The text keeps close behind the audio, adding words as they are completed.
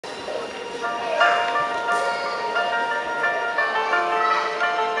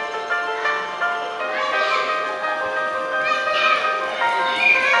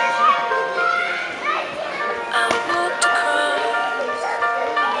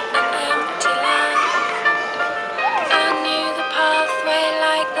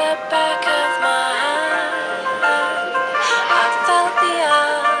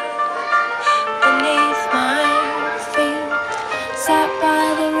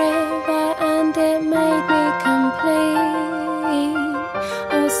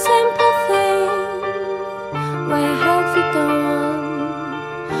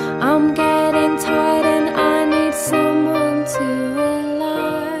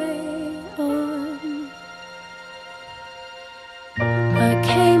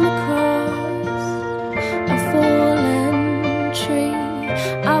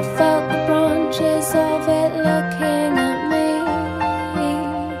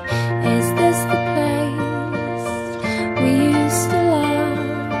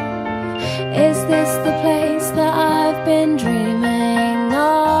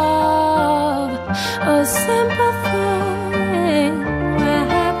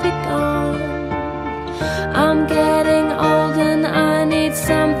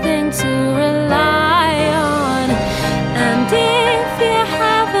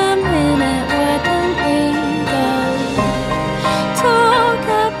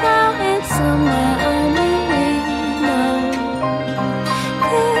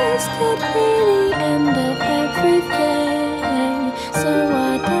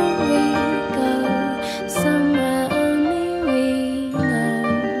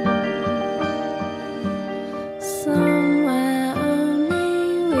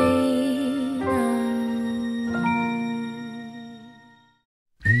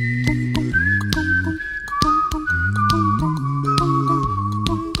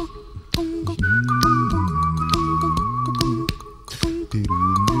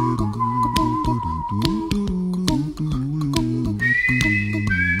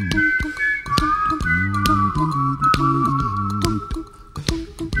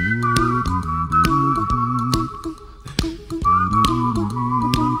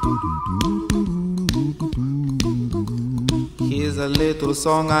little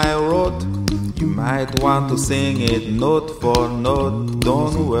song I wrote. You might want to sing it note for note.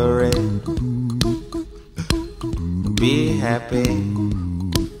 Don't worry, be happy.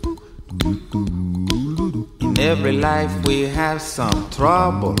 In every life we have some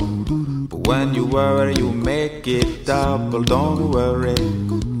trouble, but when you worry you make it double. Don't worry,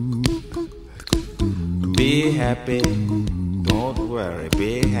 be happy. Don't worry,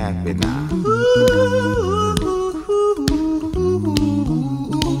 be happy now.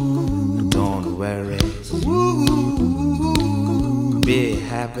 Don't worry, be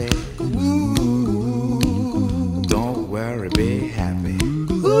happy. Don't worry, be happy.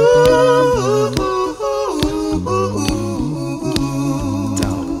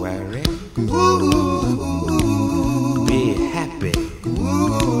 Don't worry, be happy.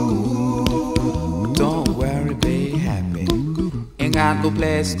 Don't worry, be happy. Ain't got no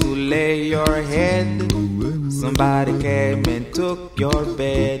place to lay your head. Somebody came and took your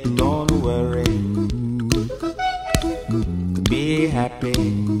bed. Don't worry, be happy.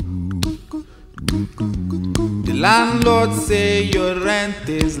 The landlord say your rent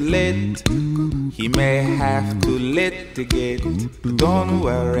is late. He may have to litigate. Don't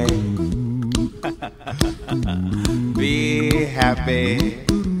worry, be happy.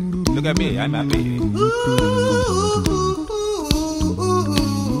 Look at me, I'm happy.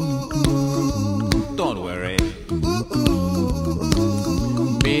 Don't worry,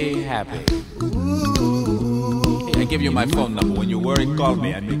 be happy. I give you my phone number. When you worry, call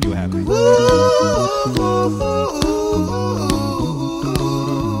me. I make you happy.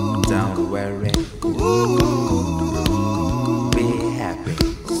 Don't worry, be happy.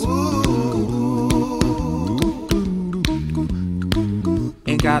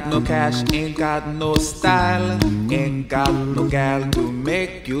 Ain't got no cash, ain't got no style, ain't got no gal to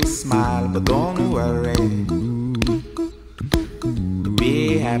make you smile. But don't worry,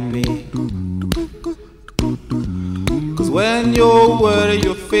 be happy. Cause when you worry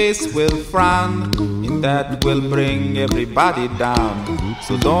your face will frown, and that will bring everybody down.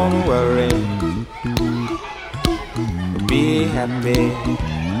 So don't worry, be happy.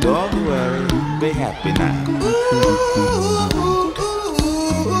 Don't worry, be happy now.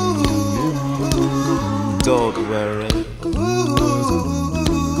 Don't worry,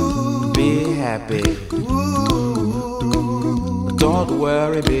 be happy. Don't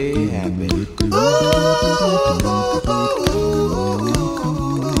worry, be happy.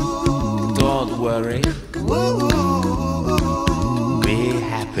 Don't worry, be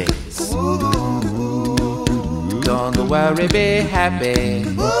happy. Don't worry, be happy.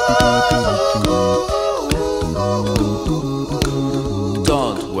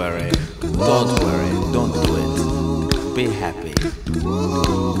 Don't worry, don't do it. Be happy.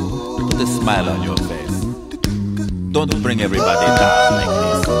 Put a smile on your face. Don't bring everybody down like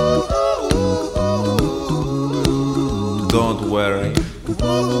this. Don't worry,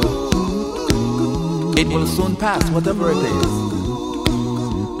 it will soon pass, whatever it is.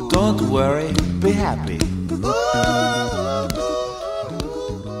 Don't worry, be happy.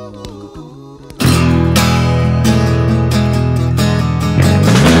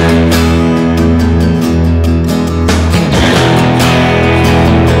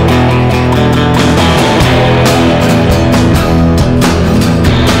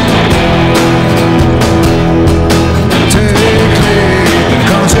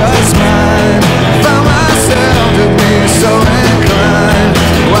 So inclined,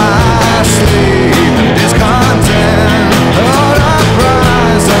 why sleep in discontent?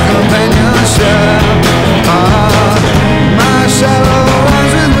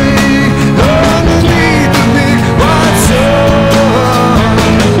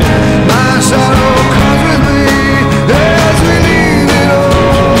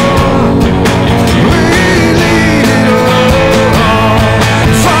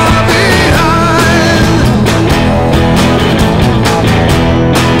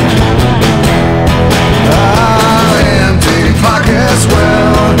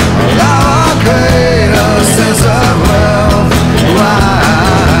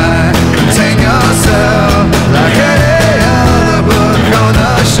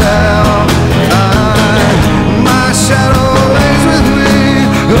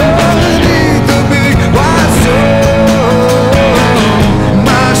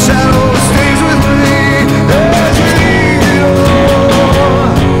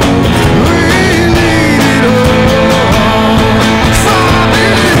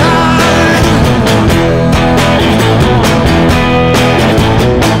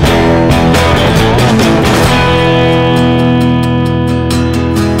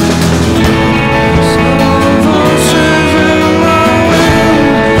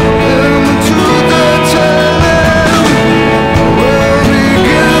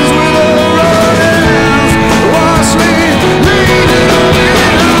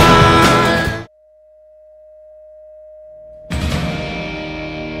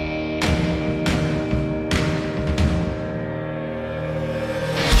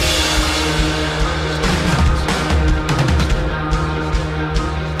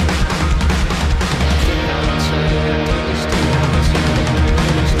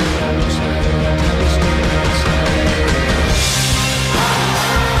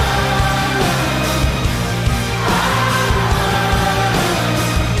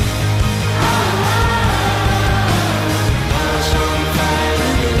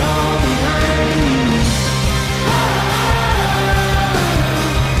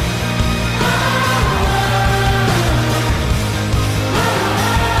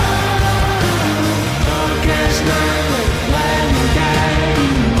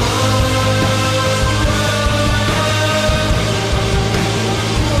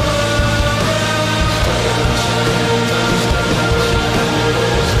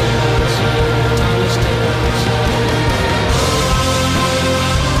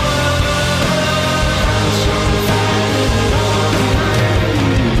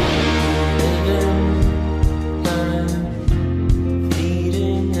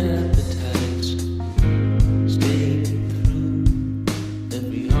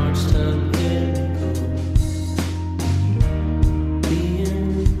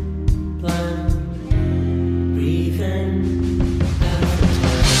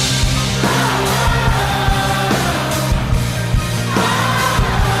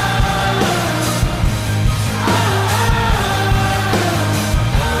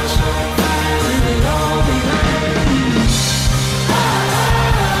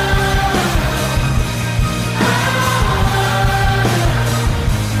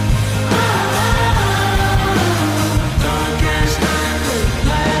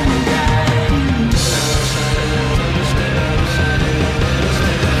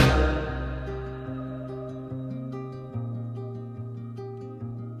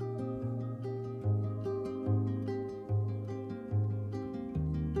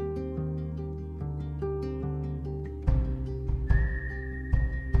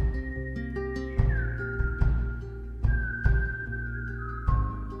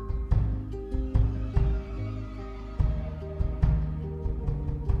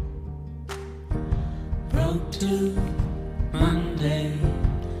 to Monday,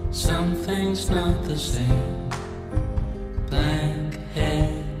 something's not the same. Blank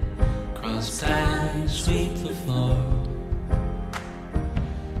head, crossed eyes, sweep the floor.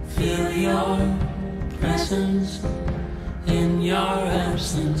 Feel your presence, in your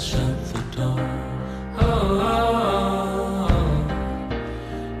absence, shut the door. Oh, oh,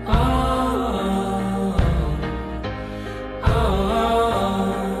 oh, oh, oh, oh.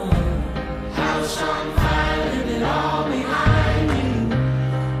 House on fire, leave it all behind you.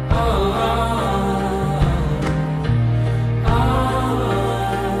 Oh, oh, oh,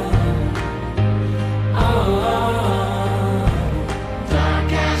 oh, oh.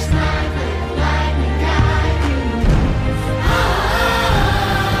 Dark as night, let lightning guide you.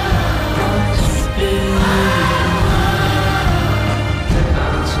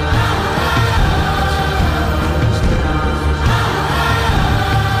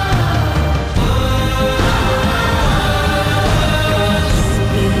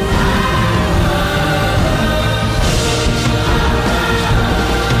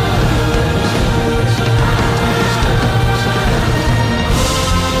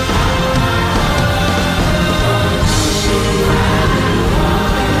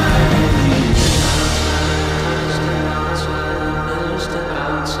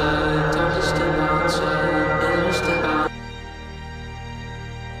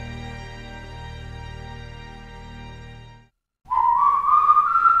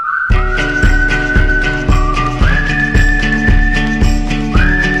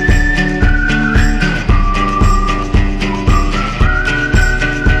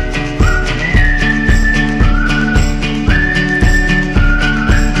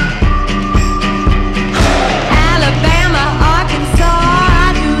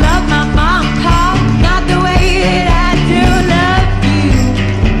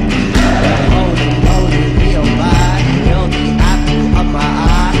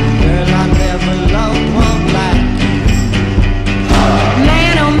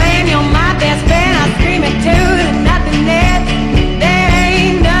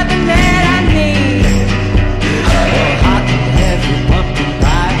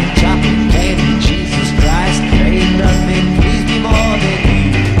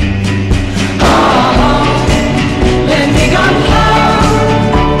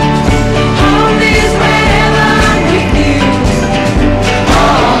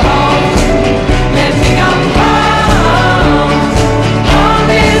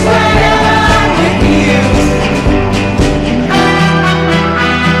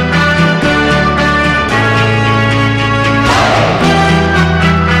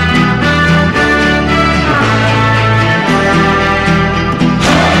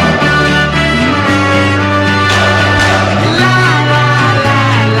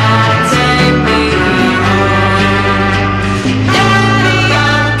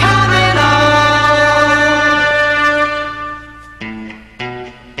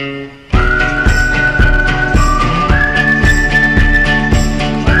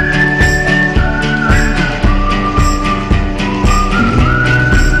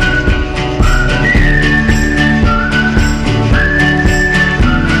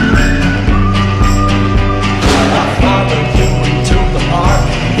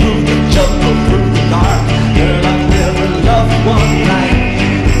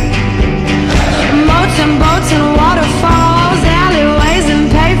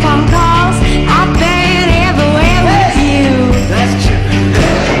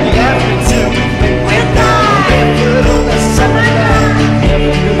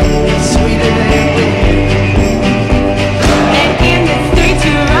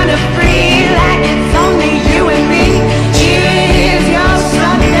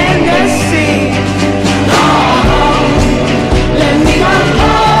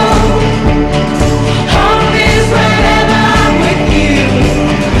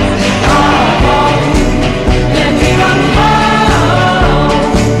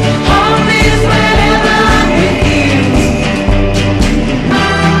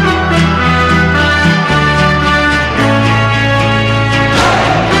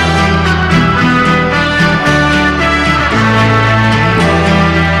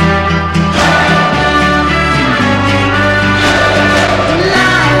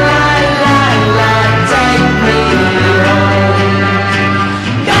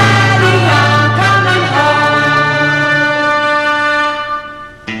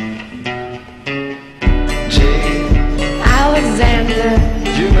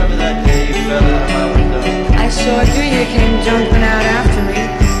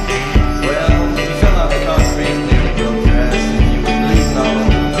 concrete, nearly broke your ass, and you were bleeding all over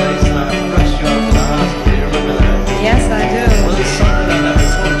the place, and I rushed you off to the hospital.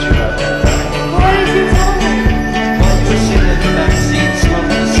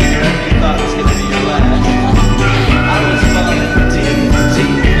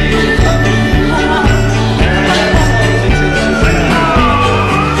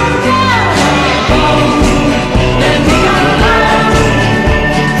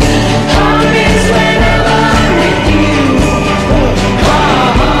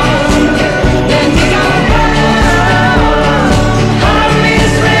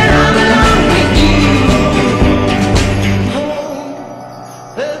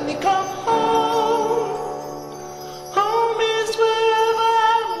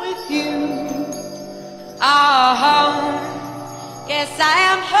 Yes, I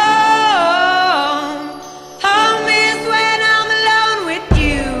am home. Home is when I'm alone with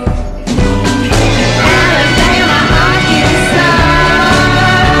you. And I say my heart is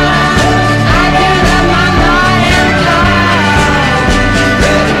sore. I give up my heart and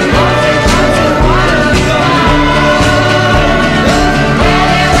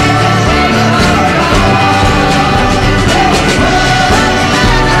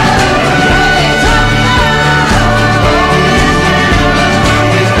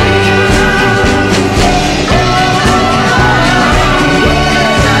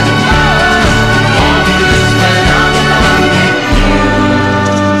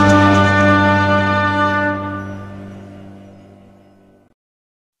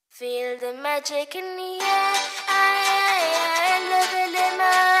feel the magic in the air. Aïe, levez les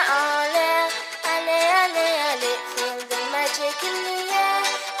mains en l'air. Allez, allez, allez, feel the magic in the air.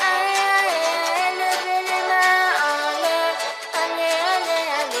 Aïe, levez les mains en l'air. Allez, allez,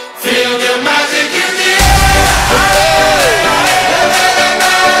 allez. Feel the magic in the air. Levez les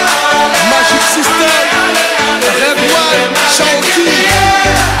mains en l'air. Magic System, Retour, Août.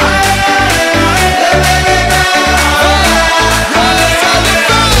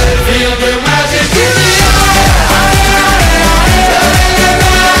 Feel the magic in the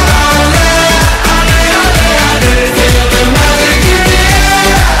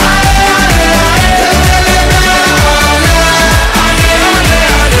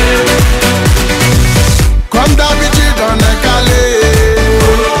Comme d'habitude on est calé,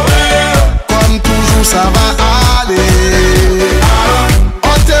 comme toujours ça va aller.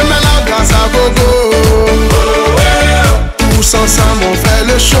 On te met la glace à gogo, tous ensemble on fait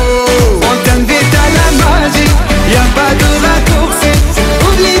le show. On t'invite à la magie, y'a pas de raccourci.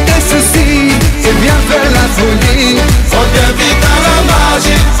 Oublie tes soucis et viens faire la folie. On t'invite à la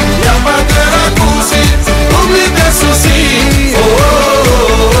magie, y'a pas de raccourci. Oublie tes soucis. Oh, oh,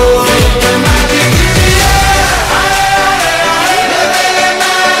 oh, oh. Feel the magic in the air. Levez les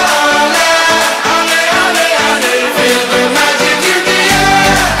mains en l'air. Allez, allez, allez. Feel the magic in the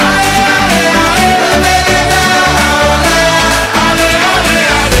air. Levez les mains en l'air. Allez, allez,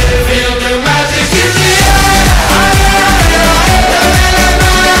 allez. Feel the magic in the air. Levez les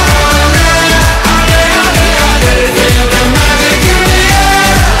mains en l'air. Allez, allez, allez. Feel the magic in the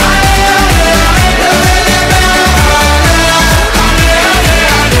air. Levez les mains en l'air. Allez, allez,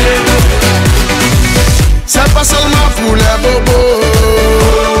 allez. C'est pas seulement pour les bobos,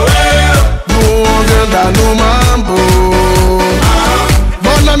 nous on vient dans nos mambo.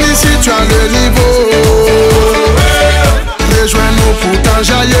 Bon ami si tu as le niveau, rejoins-nous pour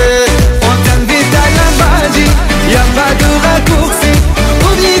t'enjailler. On t'invite à la magie, y'a pas de raccourci.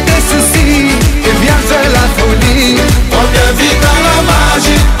 Oublie tes soucis et viens faire la folie. On t'invite à la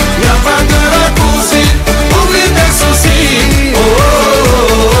magie, y'a pas de raccourci. Oublie tes soucis. Oh, oh, oh,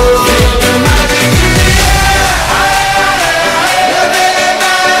 oh. Feel the magic in the air. Levez les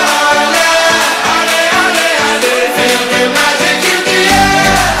mains en l'air. Allez, allez, allez. Feel the magic in the air.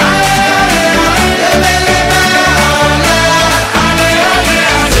 Levez les mains en l'air. Allez, allez,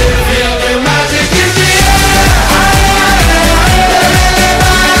 allez. Feel the magic in the air. Levez les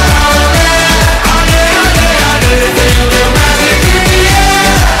mains en l'air. Allez, allez, allez. Feel the magic in the air.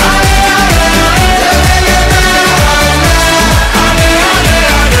 Levez les mains en l'air. Allez,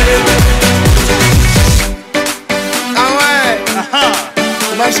 allez, allez. Ah ouais,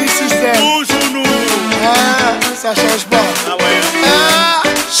 Magic System, Toujours nous. ah, ça change pas. Ah ouais. Ah,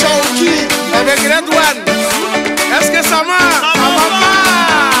 Shawky avec Red One, est-ce que ça marche? Ça va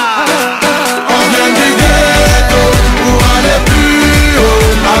pas. On vient du ghetto pour aller plus haut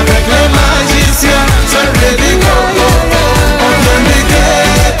avec les magiciens, seul baby go. On vient du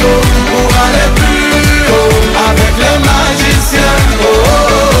ghetto pour aller plus haut avec les magiciens. Oh, oh,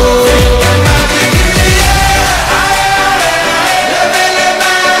 oh. Magic in the air. Levez les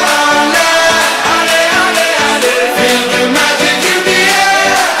mains en l'air. Allez, allez, allez. Feel the magic in the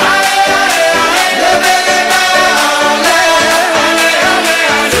air.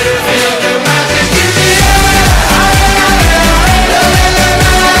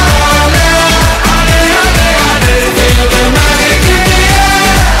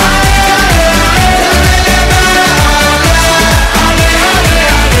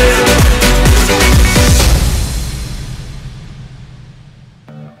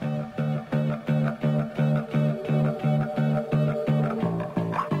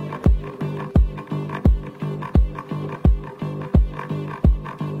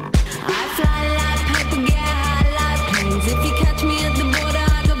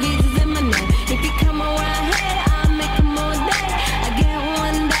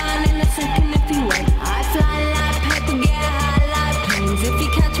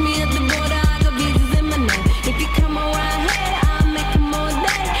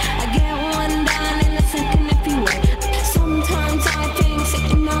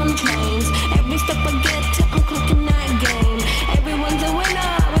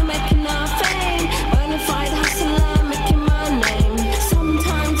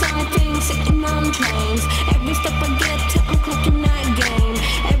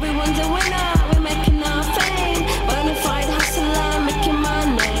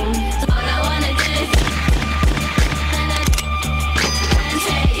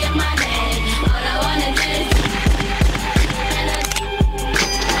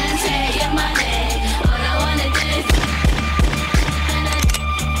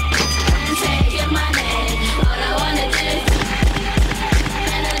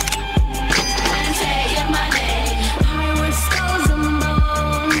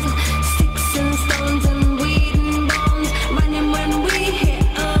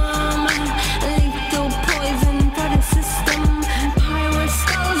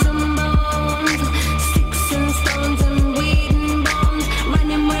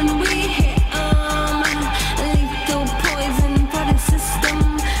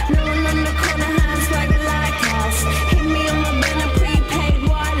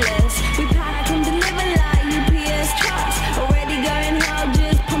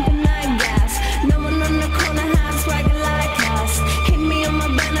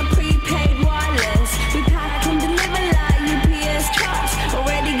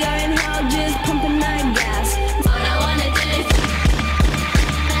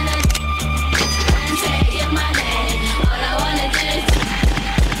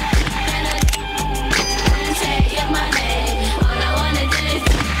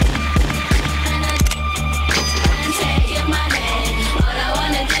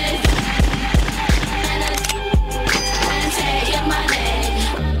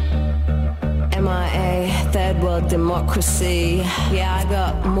 democracy. Yeah, I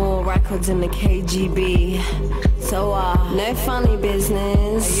got more records in the KGB. So, no funny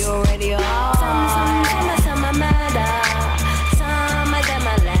business. Are you already on? Some murder. Some of them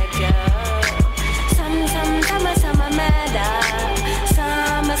I let go. Some murder.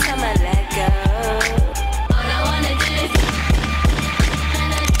 Some I let go. All I wanna do is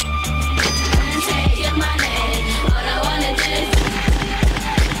take your money. All I wanna do is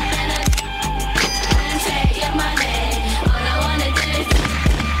take your money. All I wanna do is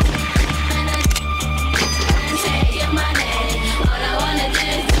take your money. All I wanna do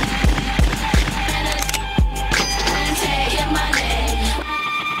is take your money.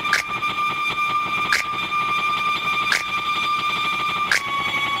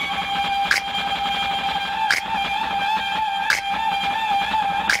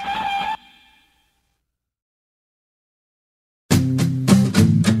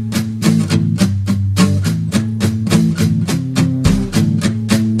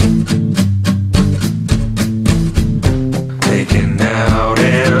 Taken out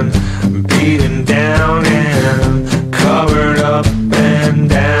and beaten down and covered up and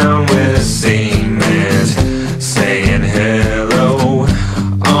down with cement, saying hello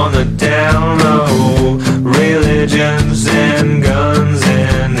on the down low, religions and guns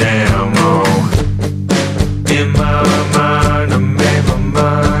and ammo. In my mind I made my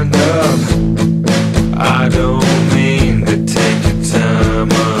mind up, I don't mean to take your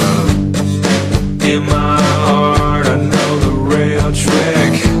time up. In my heart I know the real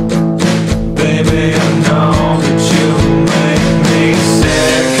trick, baby I know that you make me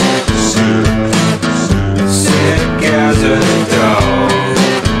sick, sick as a dog.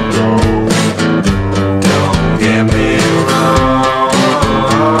 Don't get me wrong,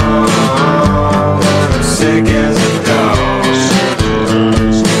 I'm sick as a dog.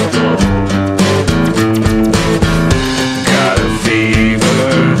 Got a fever,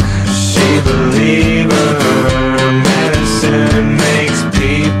 she believer, medicine makes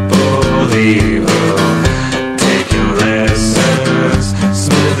people evil. Taking lessons,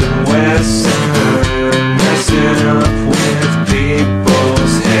 Smith and Wesson, messing up with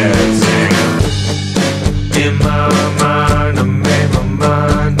people's heads. And in my mind I made my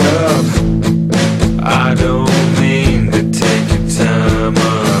mind up, I don't mean to take your time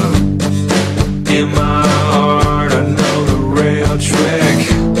up. In my heart I know the real trick,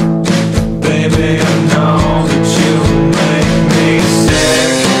 baby I know that you make me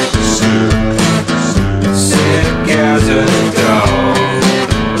sick, sick as a dog.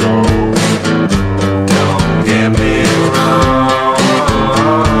 Don't get me wrong,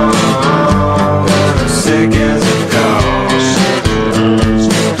 I'm sick as a dog.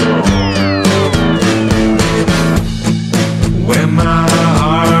 When my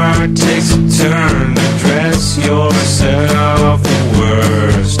heart takes a turn to dress yourself the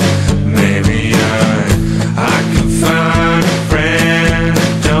worst, maybe I can find a friend. I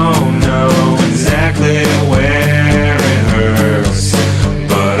don't know exactly where it hurts,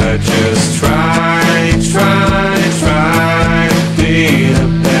 but I just try to be the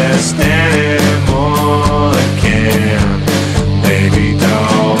best animal I can. Baby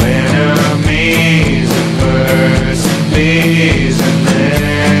doll enemies and birds and bees, and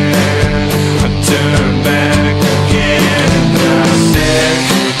then I turn back again and I'm sick,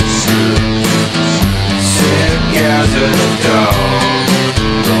 sick as a dog.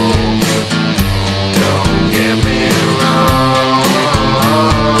 Don't get me wrong,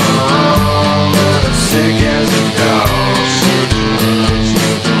 I'm sick as a dog.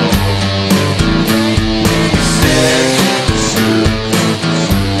 Sick,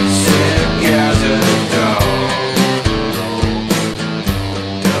 sick as a dog.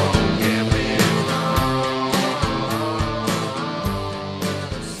 Don't get me wrong,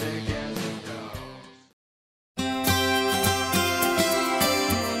 I'm sick as a dog.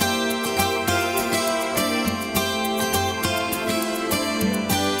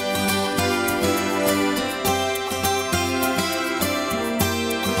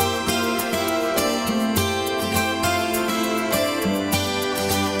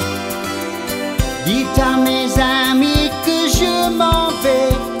 Dites à mes amis que je m'en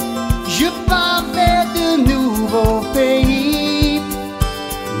vais, je pars vers de nouveaux pays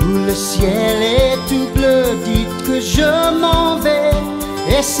où le ciel est tout bleu. Dites que je m'en vais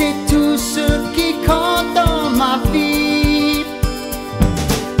et c'est tout ce qui compte dans ma vie.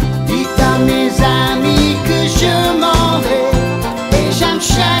 Dites à mes amis que je m'en vais et j'aime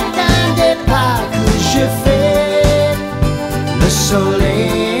chacun des pas que je fais. Le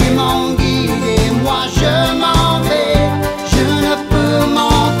soleil est mon guide et moi je m'en vais. Je ne peux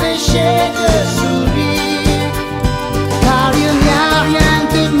m'empêcher de sourire.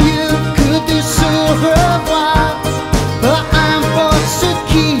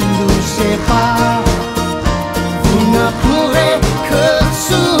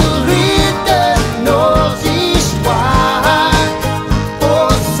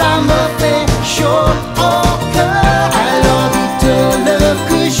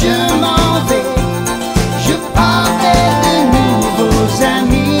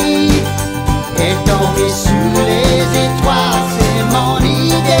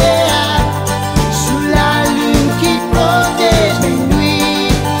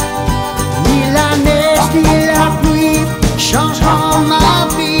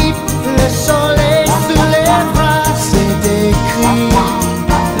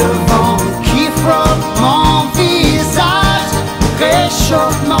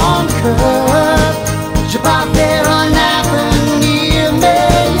 mon cœur, je pars vers un avenir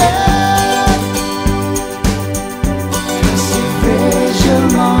meilleur. C'est vrai, je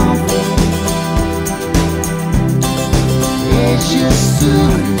m'en vais et je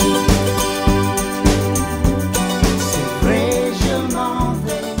souris. C'est vrai, je m'en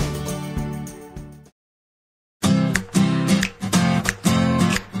vais.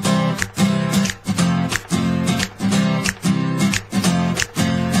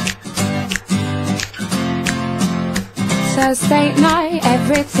 Thursday night,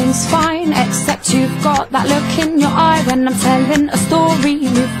 everything's fine, except you've got that look in your eye when I'm telling a story.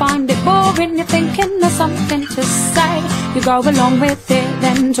 You find it boring, you're thinking there's something to say. You go along with it,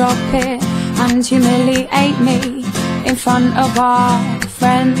 then drop it and humiliate me in front of our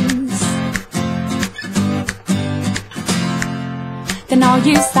friends. Then I'll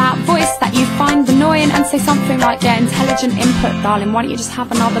use that voice that you find annoying and say something like, yeah, intelligent input, darling, why don't you just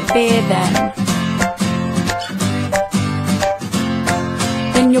have another beer then?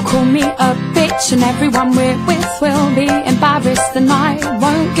 Then you'll call me a bitch and everyone we're with will be embarrassed and I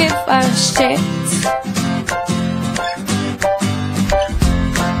won't give a shit.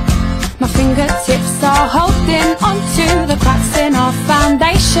 My fingertips are holding onto the cracks in our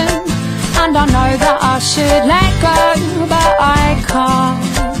foundation, and I know that I should let go, but I can't.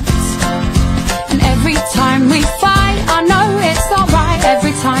 And every time we fight, I know it's alright.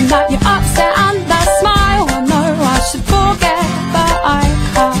 Every time that you're upset and I smile, I know I should forget, but I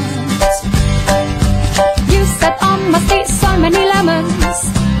can't. You said I must eat so many lemons,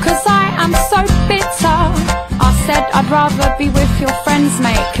 cause I am so bitter. I said I'd rather be with your friends,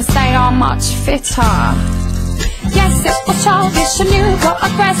 mate, cause they are much fitter. Yes, it was childish and you got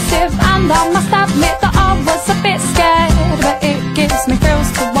aggressive, and I must admit that I was a bit scared, but it gives me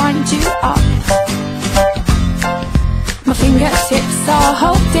thrills to wind you up. My fingertips are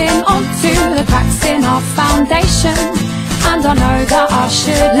holding onto the cracks in our foundation, and I know that I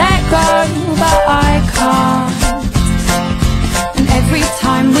should let go, but I can't. And every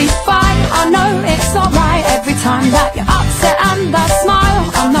time we fight, I know it's alright. Every time that you're upset and I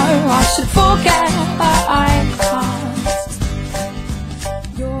smile, I know I should forget, but I can't.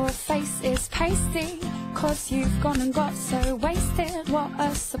 Your face is pasty, cause you've gone and got so wasted. What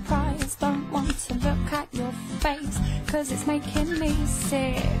a surprise, don't want to look at your face, cause it's making me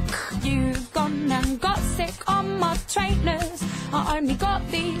sick. You've gone and got sick on my trainers, I only got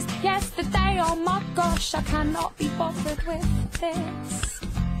these yesterday. Oh my gosh, I cannot be bothered with this.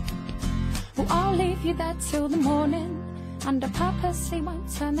 Well, I'll leave you there till the morning, and I purposely won't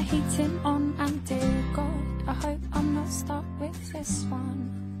turn the heating on. And dear God, I hope I'm not stuck with this one.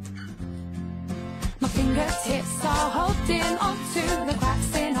 My fingertips are holding onto the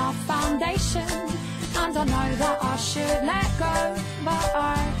cracks in our foundation, and I know that I should let go, but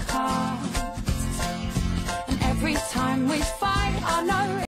I can't. And every time we fight, I know